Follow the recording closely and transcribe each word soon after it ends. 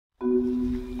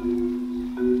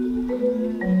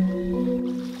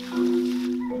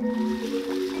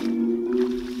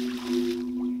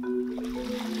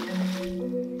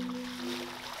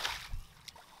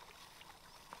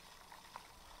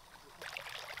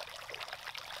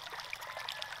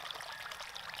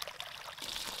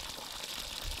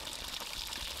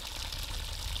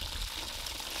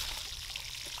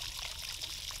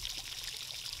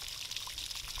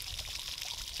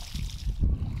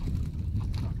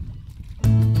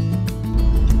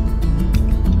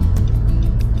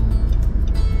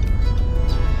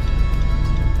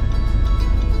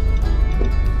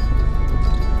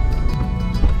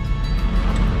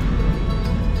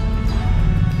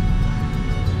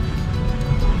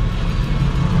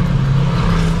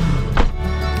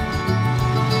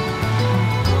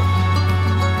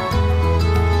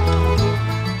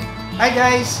Hi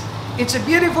guys, it's a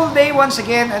beautiful day once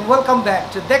again and welcome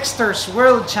back to Dexter's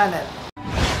World Channel.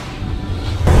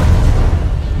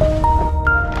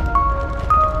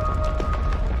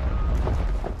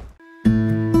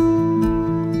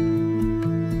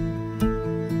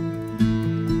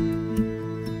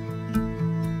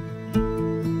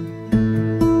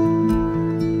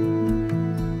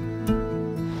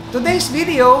 Today's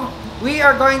video, we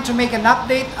are going to make an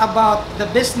update about the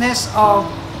business of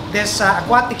this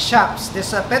aquatic shops,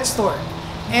 this pet store.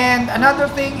 And another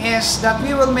thing is that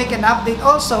we will make an update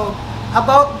also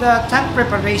about the tank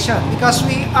preparation because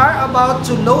we are about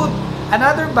to load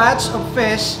another batch of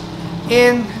fish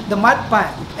in the mud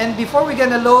pan. And before we're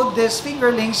gonna load these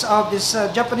fingerlings of this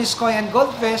Japanese koi and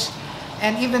goldfish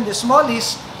and even the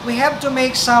smallies, we have to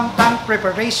make some tank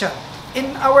preparation.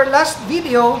 In our last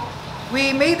video,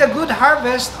 we made a good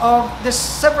harvest of the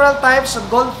several types of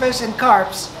goldfish and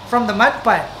carps from the mud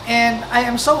pan. And I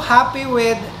am so happy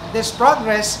with this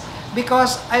progress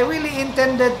because I really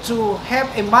intended to have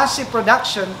a massive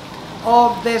production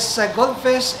of this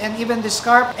goldfish and even this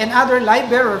carp and other live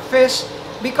bearer fish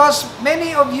because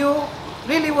many of you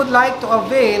really would like to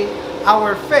avail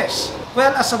our fish.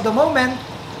 Well, as of the moment,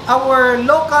 our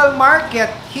local market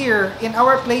here in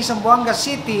our place in Buanga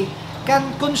City can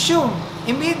consume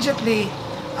immediately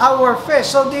our fish.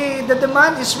 So the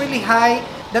demand is really high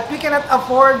that we cannot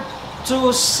afford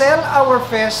to sell our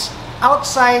fish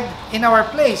outside in our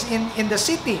place in the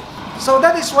city. So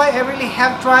that is why I really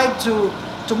have tried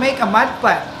to make a mud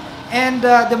pan. And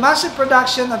the massive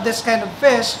production of this kind of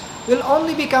fish will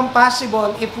only become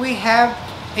possible if we have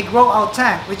a grow out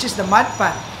tank, which is the mud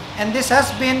pan. And this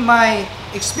has been my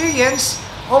experience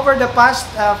over the past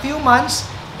few months.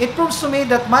 It proves to me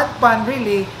that mud pan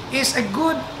really is a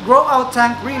good grow out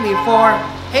tank really for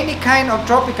any kind of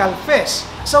tropical fish.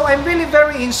 So I'm really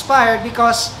very inspired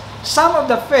because some of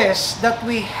the fish that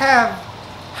we have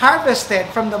harvested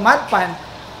from the mud pan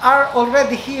are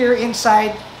already here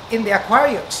inside in the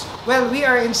aquariums. Well, we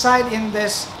are inside in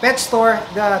this pet store,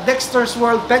 the Dexter's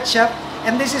World Pet Shop,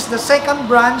 and this is the second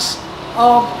branch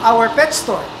of our pet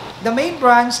store. The main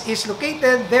branch is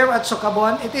located there at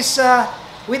Socabon. It is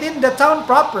within the town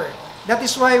proper. That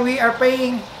is why we are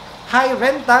paying high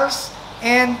rentals,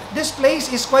 and this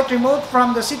place is quite remote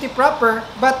from the city proper,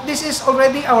 but this is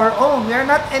already our own. We are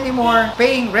not anymore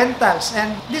paying rentals,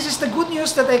 and this is the good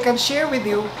news that I can share with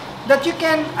you, that you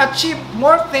can achieve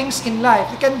more things in life.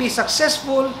 You can be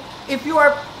successful if you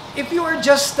are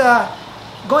just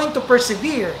going to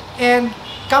persevere and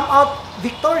come out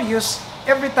victorious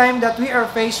every time that we are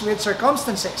faced with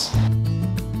circumstances.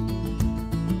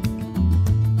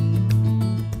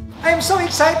 I'm so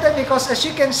excited because as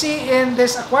you can see in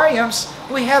these aquariums,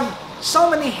 we have so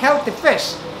many healthy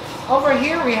fish. Over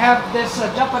here we have this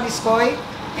Japanese koi,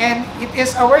 and it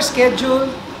is our schedule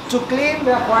to clean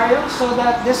the aquarium so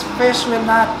that this fish will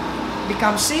not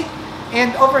become sick.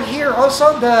 And over here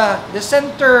also the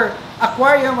center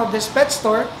aquarium of this pet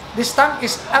store, this tank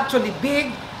is actually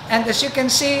big, and as you can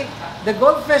see, the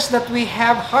goldfish that we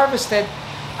have harvested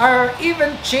are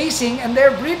even chasing and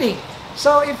they're breeding.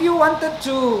 So if you wanted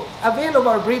to avail of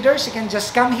our breeders, you can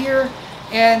just come here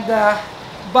and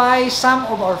buy some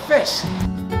of our fish.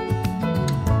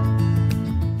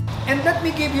 And let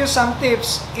me give you some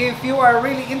tips if you are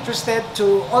really interested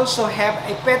to also have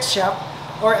a pet shop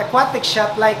or aquatic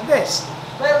shop like this.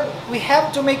 Well, we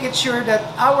have to make it sure that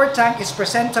our tank is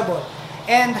presentable.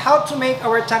 And how to make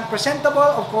our tank presentable?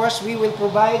 Of course, we will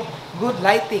provide good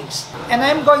lightings. And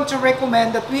I'm going to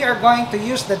recommend that we are going to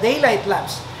use the daylight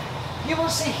lamps. You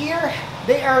will see here,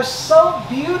 they are so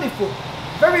beautiful,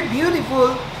 very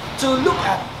beautiful to look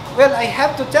at. Well, I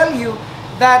have to tell you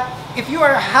that if you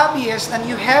are a hobbyist and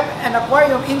you have an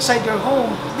aquarium inside your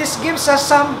home, this gives us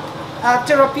some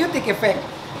therapeutic effect.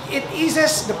 It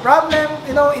eases the problem,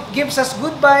 you know, it gives us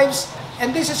good vibes,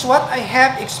 and this is what I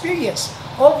have experienced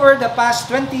over the past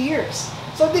 20 years.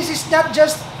 So this is not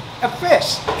just a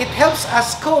fish, it helps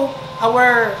us cope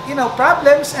our,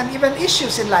 problems and even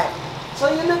issues in life. So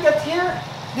you look at here,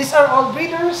 these are all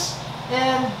breeders,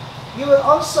 and you will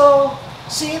also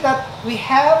see that we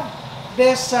have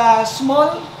this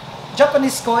small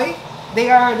Japanese koi. They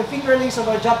are the fingerlings of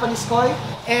our Japanese koi,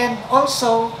 and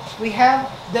also we have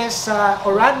this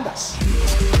orandas.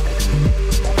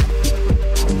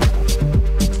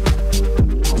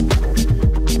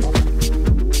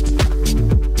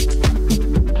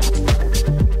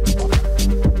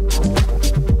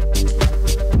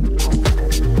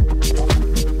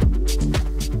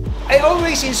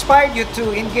 Inspired you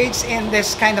to engage in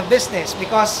this kind of business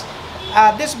because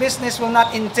this business will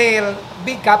not entail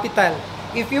big capital.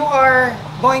 If you are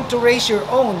going to raise your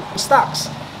own stocks,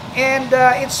 And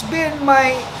it's been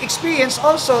my experience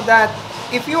also that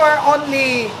if you are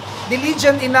only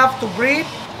diligent enough to breed,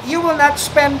 you will not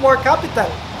spend more capital.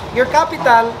 Your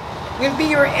capital will be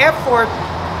your effort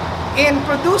in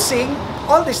producing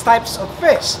all these types of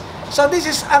fish. So this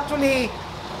is actually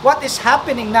what is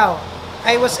happening now.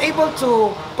 I was able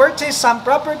to purchase some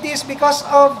properties because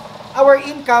of our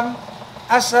income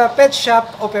as a pet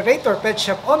shop operator, pet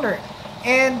shop owner.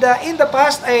 And in the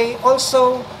past, I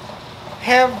also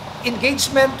have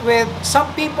engagement with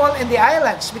some people in the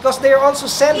islands because they are also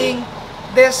selling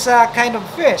this kind of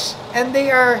fish, and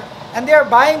they are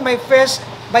buying my fish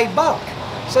by bulk.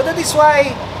 So that is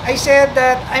why I said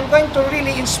that I'm going to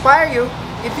really inspire you.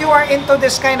 If you are into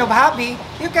this kind of hobby,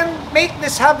 you can make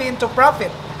this hobby into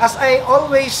profit, as I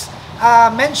always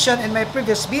mentioned in my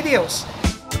previous videos.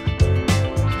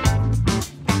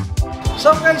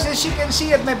 So guys, as you can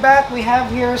see at my back, we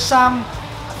have here some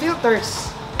filters.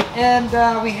 And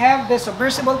we have the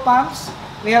submersible pumps,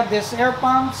 we have this air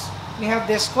pumps, we have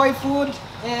this koi food,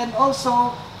 and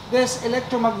also this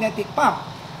electromagnetic pump.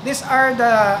 These are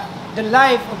the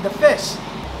life of the fish.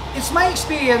 It's my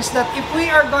experience that if we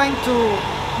are going to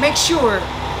make sure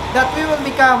that we will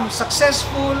become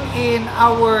successful in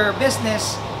our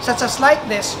business, such as like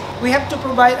this, we have to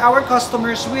provide our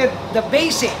customers with the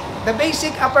basic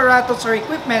apparatus or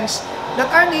equipments that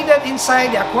are needed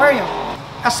inside the aquarium.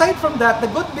 Aside from that, the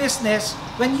good business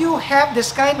when you have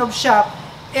this kind of shop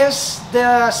is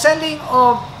the selling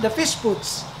of the fish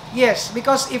foods. Yes,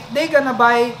 because if they're gonna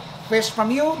buy fish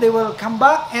from you, they will come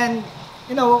back and,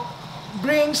 you know,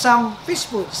 bring some fish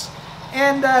foods.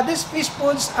 And these fish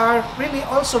foods are really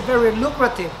also very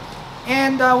lucrative.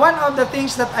 And one of the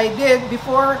things that I did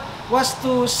before was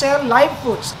to sell live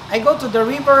foods. I go to the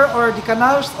river or the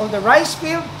canals or the rice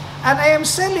field, and I am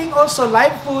selling also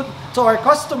live food to our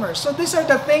customers. So these are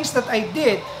the things that I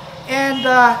did, and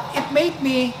it made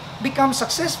me become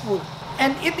successful,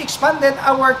 and it expanded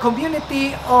our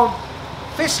community of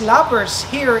fish lovers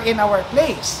here in our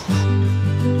place.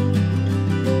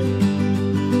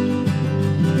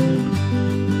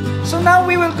 So now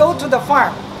we will go to the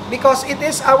farm because it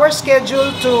is our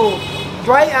schedule to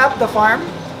dry up the farm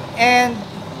and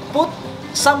put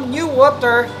some new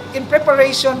water in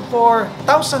preparation for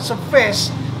thousands of fish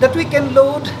that we can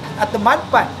load at the mud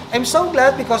pond. I'm so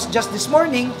glad because just this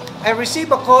morning I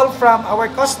received a call from our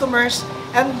customers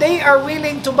and they are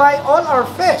willing to buy all our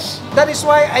fish. That is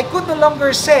why I could no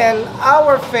longer sell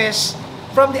our fish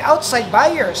from the outside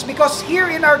buyers, because here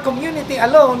in our community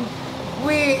alone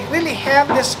we really have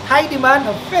this high demand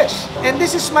of fish. And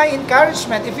this is my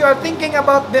encouragement. If you are thinking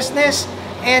about business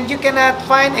and you cannot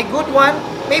find a good one,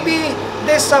 maybe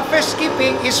this fish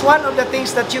keeping is one of the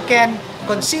things that you can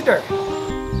consider.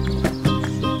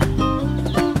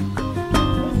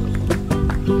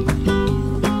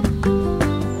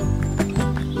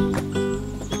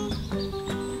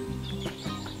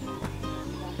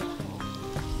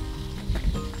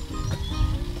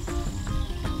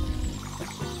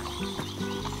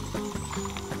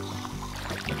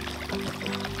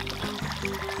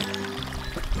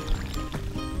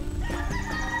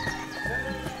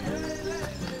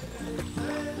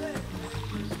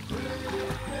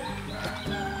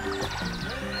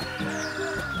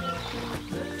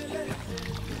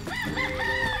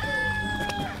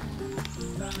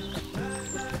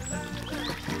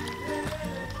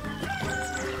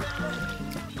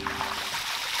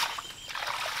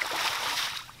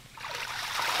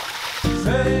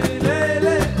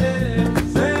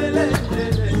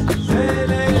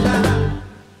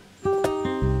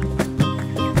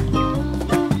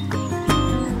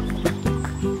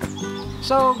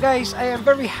 So guys, I am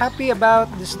very happy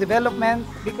about this development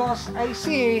because I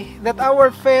see that our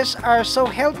fish are so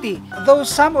healthy. Though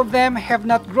some of them have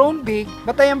not grown big,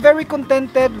 but I am very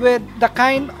contented with the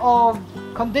kind of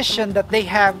condition that they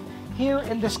have here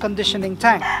in this conditioning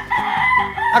tank.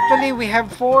 Actually, we have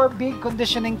 4 big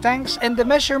conditioning tanks, and the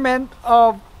measurement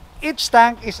of each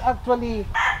tank is actually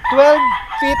 12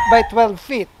 feet by 12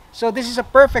 feet. So this is a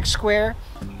perfect square.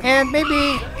 And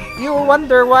maybe you will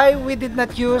wonder why we did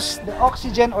not use the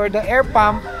oxygen or the air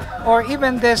pump or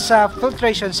even this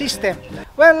filtration system.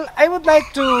 Well, I would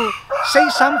like to say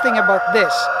something about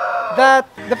this, that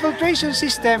the filtration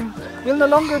system will no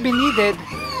longer be needed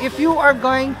if you are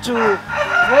going to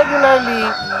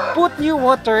regularly put new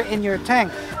water in your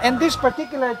tank. And this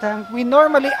particular tank, we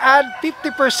normally add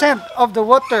 50% of the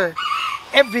water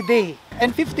every day,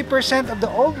 and 50% of the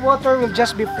old water will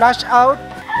just be flushed out.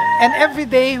 And every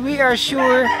day we are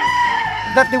sure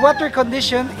that the water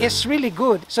condition is really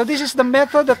good. So this is the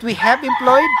method that we have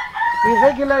employed. We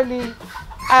regularly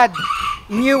add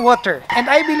new water. And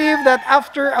I believe that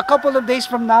after a couple of days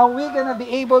from now, we're gonna be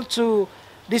able to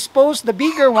dispose the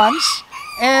bigger ones,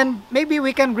 and maybe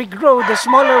we can regrow the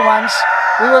smaller ones.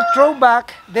 We will throw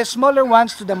back the smaller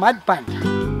ones to the mud pan.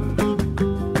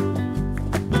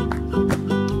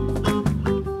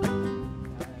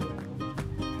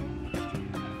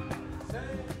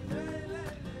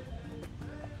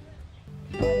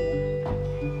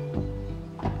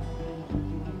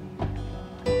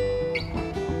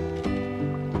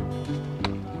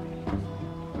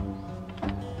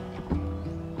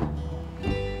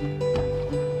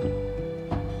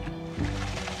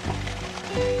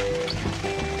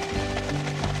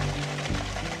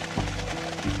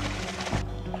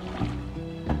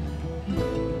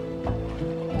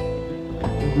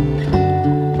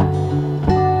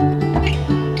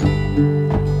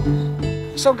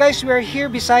 So guys, we are here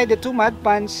beside the two mud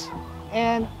pans,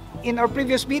 and in our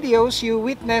previous videos you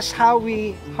witnessed how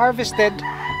we harvested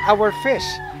our fish,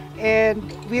 and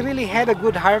we really had a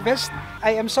good harvest.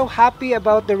 I am so happy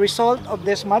about the result of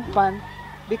this mud pan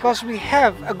because we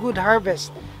have a good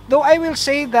harvest. Though I will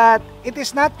say that it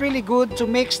is not really good to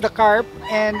mix the carp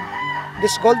and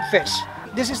this goldfish.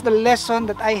 This is the lesson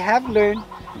that I have learned,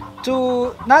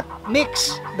 to not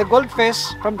mix the goldfish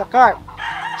from the carp.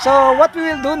 So what we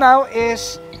will do now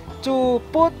is to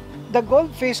put the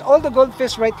goldfish, all the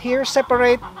goldfish right here,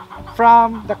 separate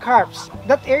from the carps.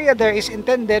 That area there is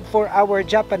intended for our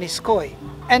Japanese koi.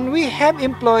 And we have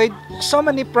employed so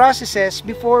many processes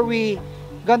before we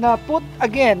gonna put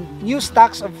again new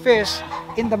stocks of fish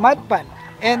in the mud pan.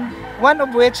 And one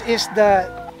of which is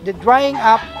the drying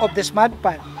up of this mud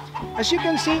pan. As you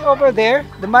can see over there,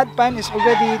 the mud pan is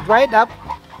already dried up.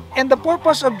 And the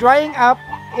purpose of drying up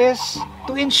is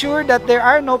to ensure that there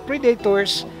are no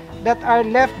predators that are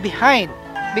left behind.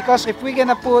 Because if we're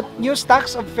gonna put new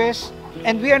stocks of fish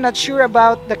and we are not sure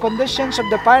about the conditions of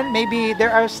the pan, maybe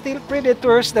there are still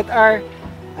predators that are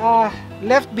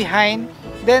left behind,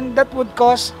 then that would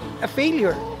cause a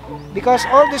failure. Because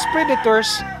all these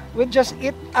predators would just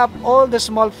eat up all the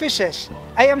small fishes.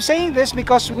 I am saying this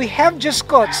because we have just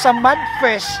caught some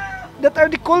mudfish that are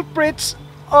the culprits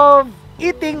of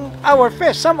eating our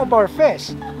fish, some of our fish.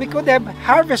 We could have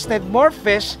harvested more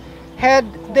fish had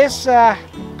these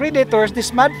predators,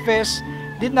 these mudfish,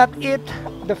 did not eat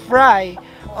the fry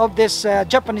of this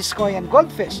Japanese koi and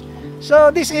goldfish.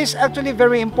 So this is actually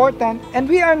very important, and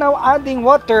we are now adding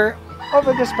water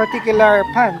over this particular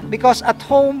pan because at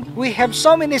home we have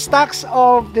so many stocks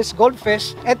of this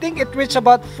goldfish. I think it reached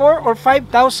about 4,000 or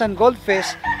 5,000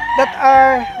 goldfish that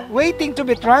are waiting to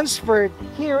be transferred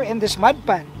here in this mud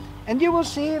pan. And you will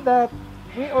see that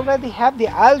we already have the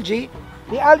algae.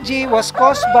 The algae was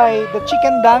caused by the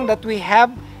chicken dung that we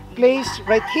have placed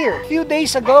right here. A few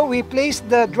days ago, we placed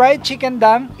the dried chicken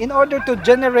dung in order to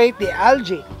generate the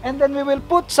algae. And then we will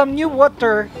put some new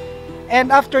water,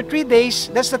 and after 3 days,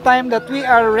 that's the time that we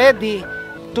are ready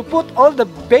to put all the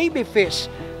baby fish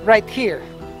right here.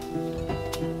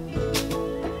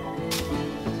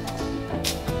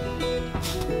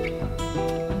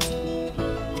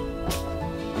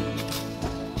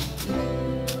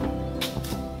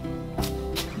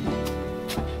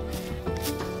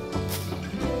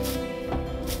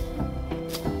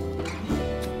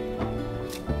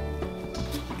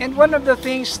 And one of the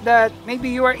things that maybe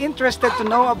you are interested to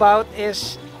know about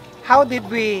is how did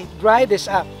we dry this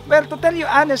up? Well, to tell you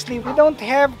honestly, we don't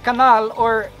have canal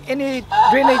or any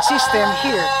drainage system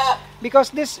here because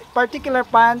this particular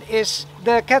pond is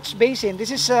the catch basin.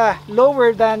 This is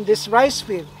lower than this rice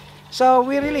field. So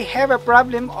we really have a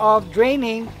problem of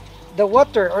draining the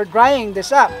water or drying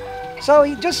this up. So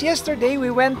just yesterday we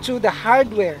went to the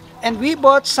hardware and we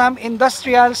bought some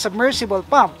industrial submersible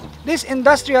pump. This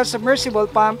industrial submersible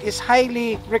pump is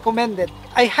highly recommended.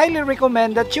 I highly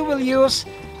recommend that you will use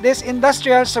this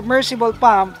industrial submersible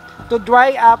pump to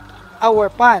dry up our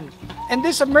pond. And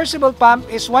this submersible pump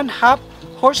is 1/2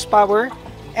 horsepower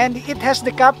and it has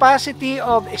the capacity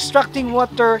of extracting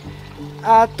water,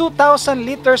 2,000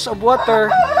 liters of water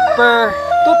per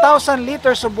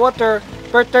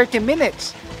 30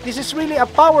 minutes. This is really a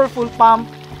powerful pump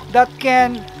that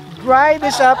can dry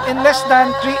this up in less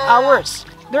than 3 hours.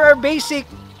 There are basic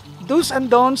do's and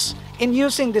don'ts in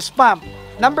using this pump.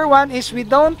 Number one is we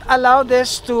don't allow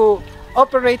this to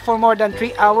operate for more than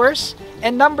 3 hours.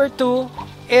 And number two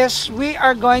is we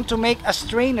are going to make a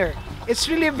strainer.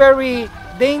 It's really very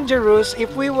dangerous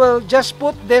if we will just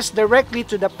put this directly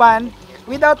to the pan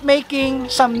without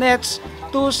making some nets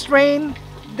to strain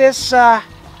this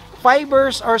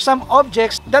fibers or some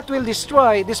objects that will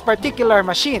destroy this particular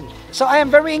machine. So I am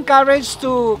very encouraged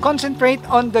to concentrate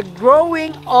on the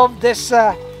growing of this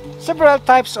several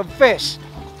types of fish.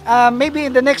 Maybe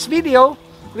in the next video,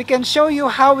 we can show you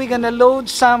how we're gonna load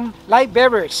some live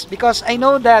bearers, because I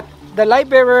know that the live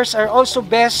bearers are also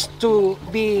best to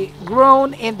be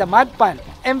grown in the mud pond.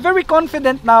 I'm very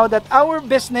confident now that our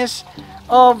business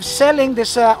of selling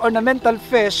this ornamental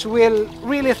fish will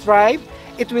really thrive.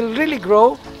 It will really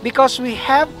grow because we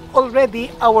have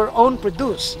already our own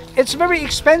produce. It's very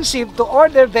expensive to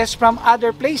order this from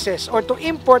other places or to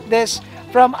import this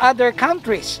from other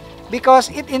countries because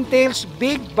it entails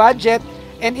big budget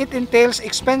and it entails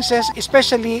expenses,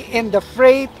 especially in the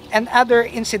freight and other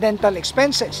incidental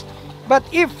expenses. But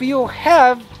if you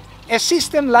have a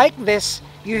system like this,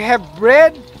 you have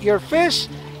bred your fish,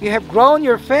 you have grown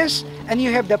your fish, and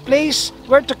you have the place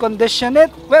where to condition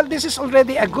it, well, this is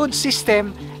already a good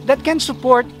system that can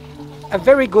support a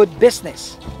very good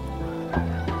business.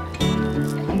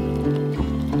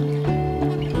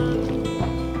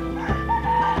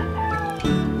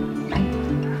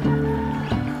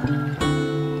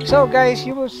 So guys,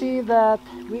 you will see that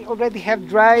we already have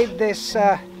dried this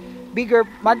bigger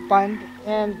mud pond,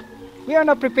 and we are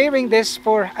now preparing this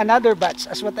for another batch,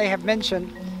 as what I have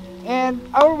mentioned. And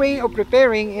our way of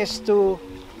preparing is to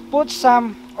put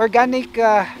some organic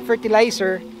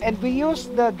fertilizer, and we use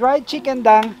the dried chicken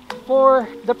dung for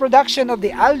the production of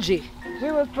the algae.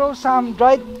 We will throw some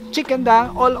dried chicken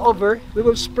dung all over. We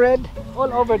will spread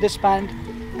all over this pond,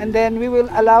 and then we will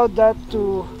allow that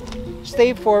to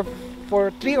stay for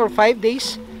 3 or 5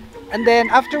 days, and then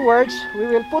afterwards we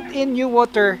will put in new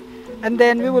water, and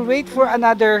then we will wait for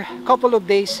another couple of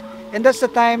days, and that's the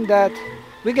time that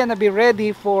we're gonna be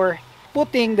ready for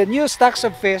putting the new stocks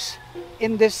of fish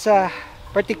in this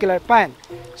particular pond.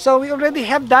 So we already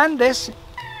have done this,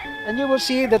 and you will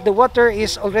see that the water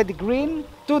is already green.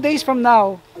 2 days from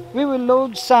now we will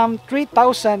load some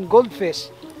 3,000 goldfish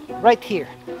right here.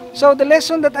 So the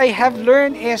lesson that I have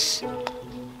learned is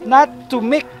not to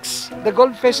mix the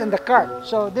goldfish and the carp.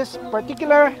 So this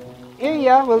particular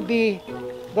area will be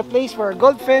the place where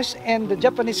goldfish and the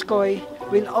Japanese koi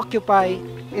will occupy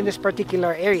in this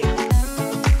particular area.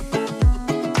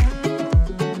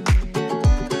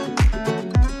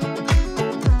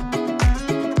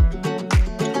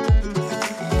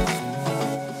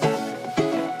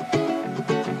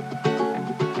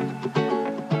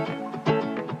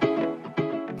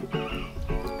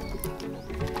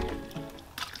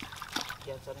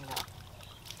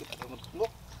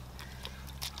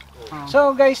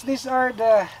 So guys, these are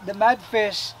the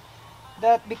mudfish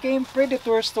that became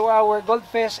predators to our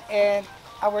goldfish and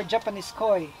our Japanese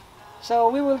koi. So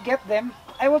we will get them.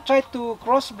 I will try to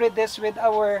crossbreed this with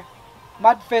our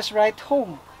mudfish right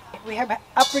home. We have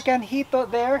African hito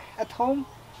there at home,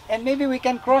 and maybe we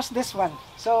can cross this one.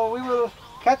 So we will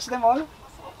catch them all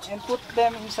and put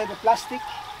them inside the plastic.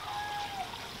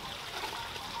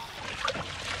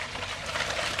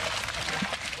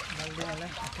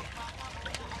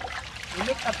 You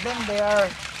look at them, they are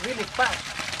really fat.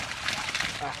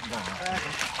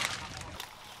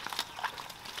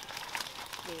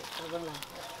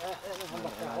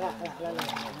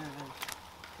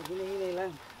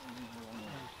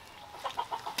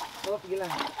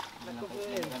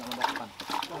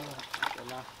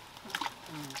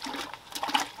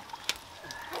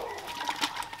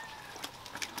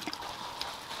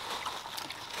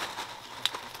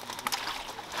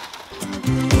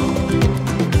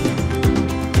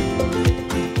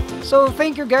 So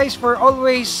thank you guys for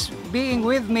always being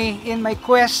with me in my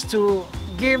quest to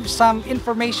give some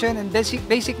information and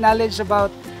basic knowledge about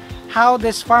how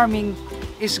this farming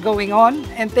is going on.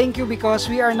 And thank you because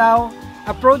we are now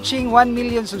approaching 1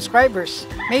 million subscribers.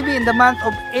 Maybe in the month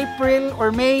of April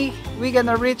or May, we're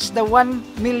gonna reach the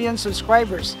 1 million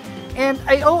subscribers. And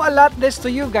I owe a lot this to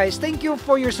you guys. Thank you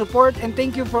for your support, and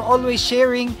thank you for always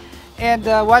sharing and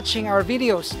watching our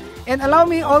videos. And allow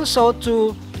me also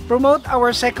to promote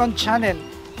our second channel.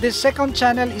 This second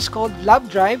channel is called Love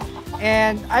Drive,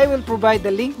 and I will provide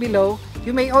the link below.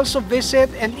 You may also visit,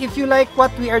 and if you like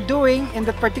what we are doing in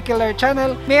that particular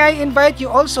channel, may I invite you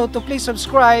also to please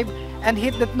subscribe and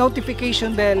hit that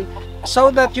notification bell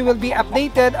so that you will be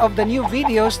updated of the new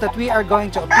videos that we are going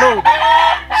to upload.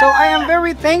 So I am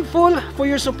very thankful for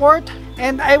your support,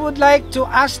 and I would like to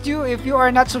ask you, if you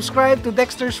are not subscribed to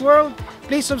Dexter's World,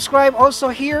 please subscribe also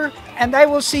here, and I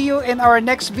will see you in our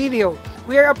next video.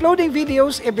 We are uploading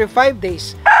videos every 5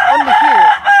 days only here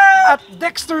at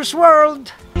Dexter's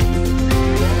World.